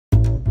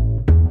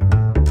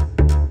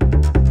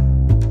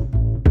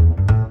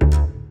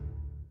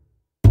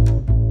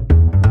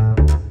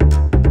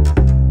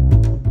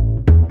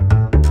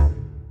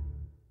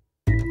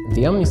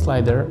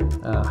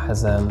OmniSlider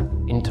has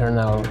an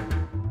internal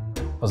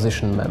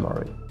position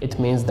memory. It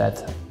means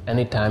that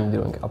anytime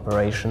during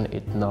operation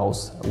it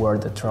knows where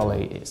the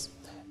trolley is.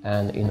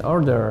 And in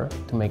order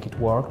to make it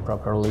work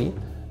properly,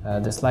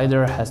 the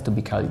slider has to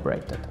be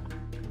calibrated.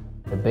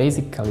 The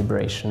basic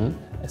calibration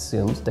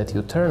assumes that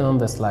you turn on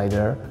the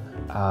slider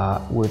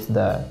with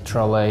the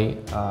trolley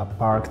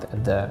parked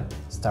at the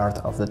start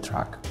of the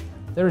track.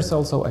 There is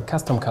also a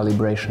custom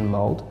calibration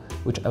mode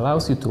which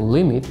allows you to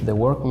limit the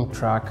working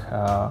track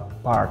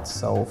parts.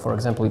 So, for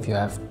example, if you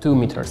have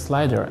 2-meter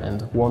slider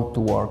and want to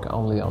work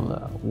only on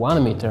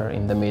 1 meter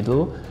in the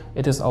middle,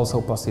 it is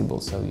also possible.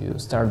 So you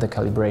start the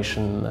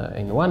calibration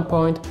in one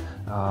point,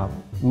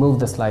 move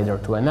the slider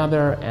to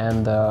another,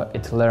 and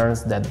it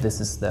learns that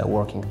this is the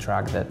working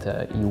track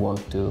that you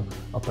want to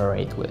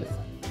operate with.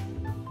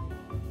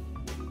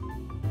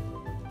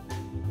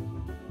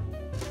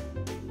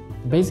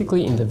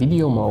 Basically, in the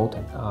video mode,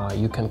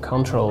 you can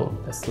control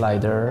the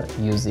slider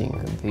using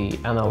the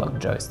analog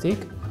joystick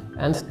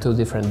and 2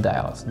 different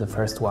dials. The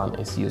first one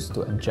is used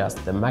to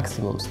adjust the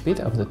maximum speed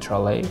of the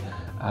trolley,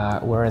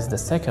 whereas the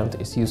second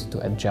is used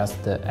to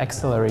adjust the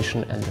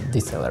acceleration and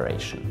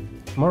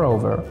deceleration.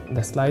 Moreover,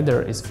 the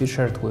slider is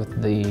featured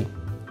with the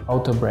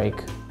auto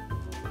brake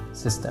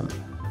system.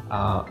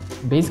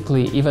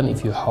 Basically, even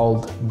if you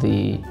hold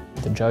the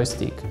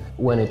joystick,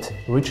 when it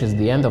reaches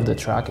the end of the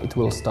track, it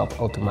will stop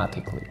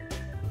automatically.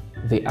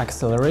 The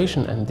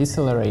acceleration and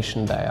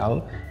deceleration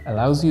dial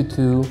allows you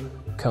to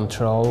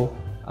control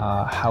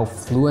how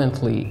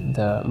fluently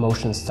the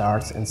motion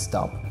starts and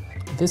stops.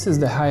 This is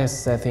the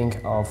highest setting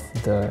of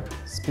the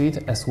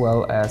speed as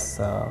well as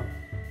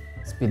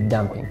speed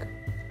damping.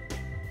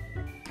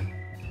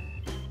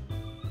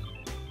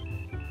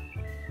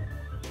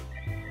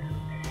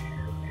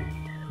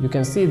 You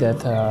can see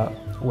that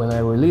when I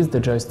release the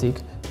joystick,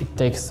 it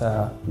takes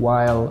a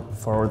while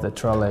for the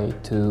trolley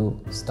to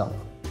stop.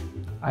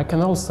 I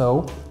can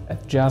also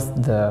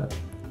adjust the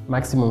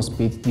maximum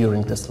speed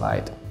during the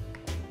slide.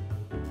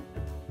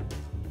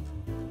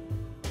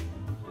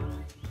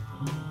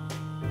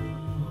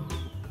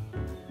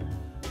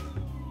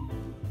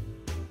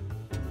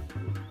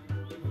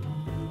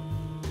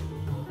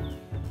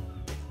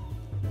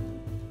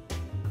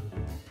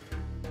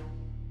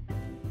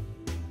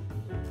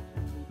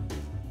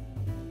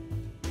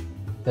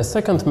 The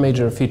second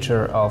major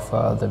feature of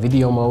the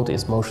video mode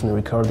is motion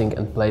recording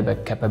and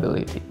playback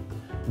capability.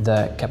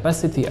 The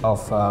capacity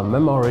of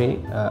memory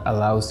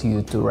allows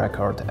you to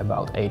record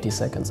about 80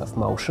 seconds of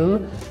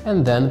motion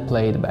and then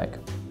play it back.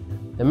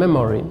 The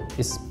memory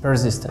is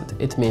persistent.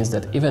 It means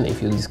that even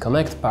if you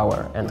disconnect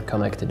power and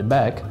connect it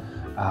back,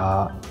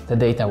 the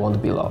data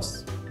won't be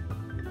lost.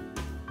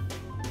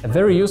 A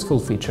very useful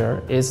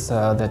feature is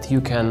that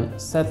you can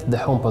set the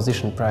home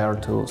position prior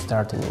to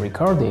starting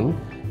recording,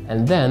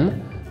 and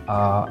then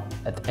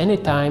at any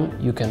time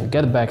you can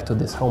get back to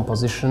this home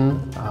position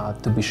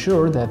to be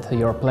sure that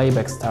your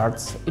playback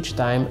starts each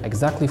time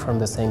exactly from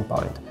the same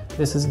point.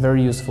 This is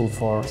very useful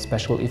for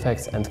special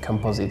effects and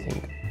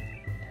compositing.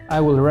 I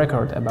will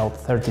record about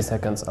 30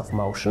 seconds of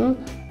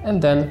motion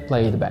and then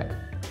play it back.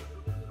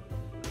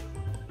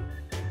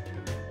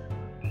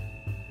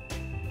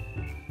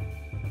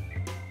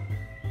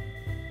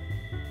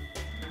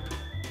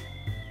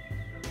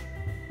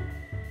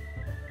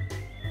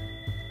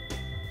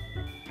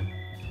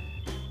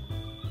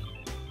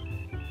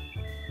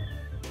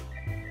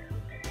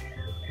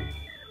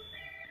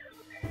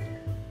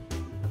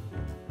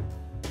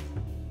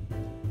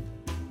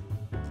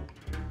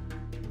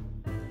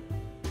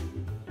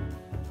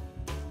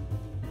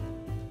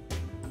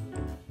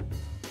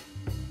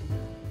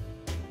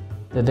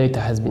 The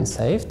data has been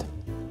saved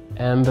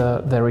and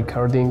the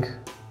recording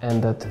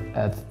ended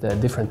at the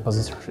different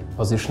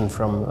position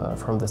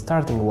from the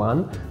starting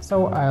one,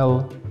 so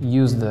I'll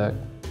use the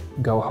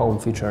Go Home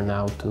feature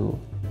now to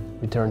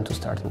return to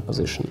starting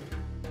position.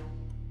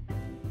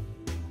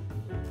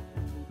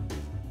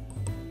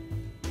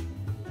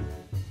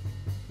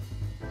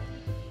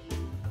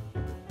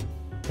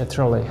 The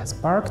trolley has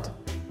parked,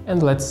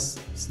 and let's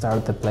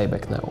start the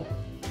playback now.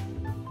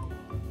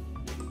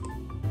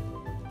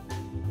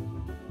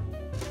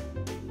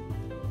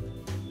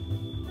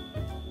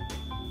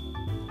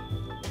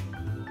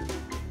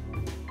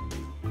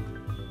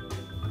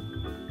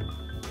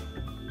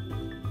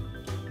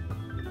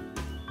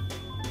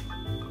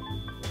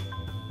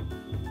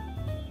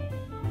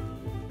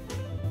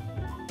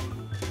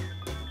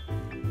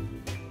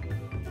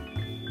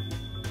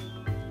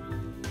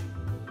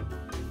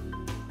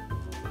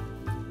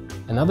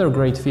 Another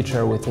great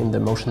feature within the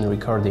motion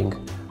recording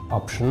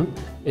option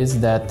is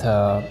that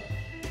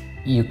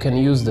you can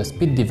use the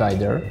speed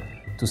divider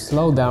to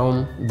slow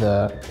down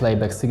the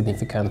playback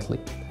significantly.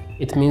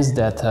 It means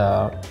that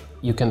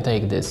you can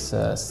take this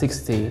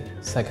 60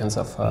 seconds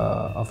of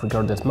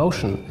recorded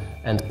motion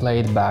and play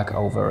it back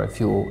over a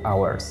few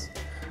hours.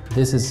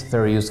 This is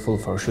very useful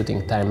for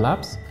shooting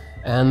time-lapse,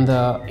 and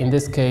in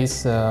this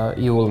case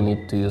you will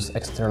need to use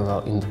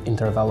external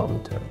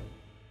intervalometer.